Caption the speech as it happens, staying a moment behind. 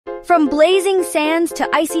From blazing sands to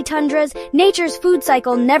icy tundras, nature's food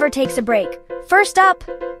cycle never takes a break. First up,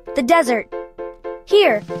 the desert.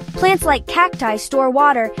 Here, plants like cacti store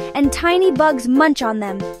water, and tiny bugs munch on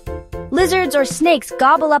them. Lizards or snakes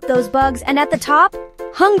gobble up those bugs, and at the top,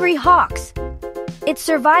 hungry hawks. It's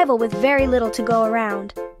survival with very little to go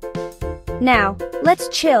around. Now, let's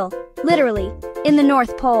chill, literally, in the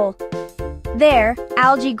North Pole. There,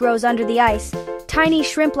 algae grows under the ice. Tiny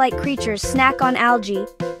shrimp-like creatures snack on algae.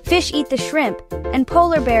 Fish eat the shrimp, and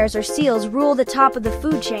polar bears or seals rule the top of the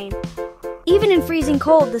food chain. Even in freezing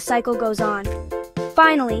cold, the cycle goes on.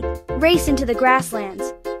 Finally, race into the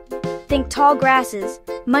grasslands. Think tall grasses,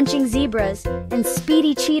 munching zebras, and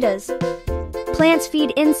speedy cheetahs. Plants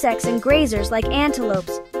feed insects and grazers like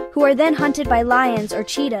antelopes, who are then hunted by lions or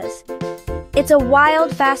cheetahs. It's a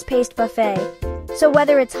wild, fast-paced buffet. So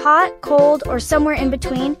whether it's hot, cold, or somewhere in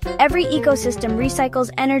between, every ecosystem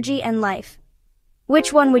recycles energy and life.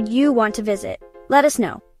 Which one would you want to visit? Let us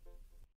know.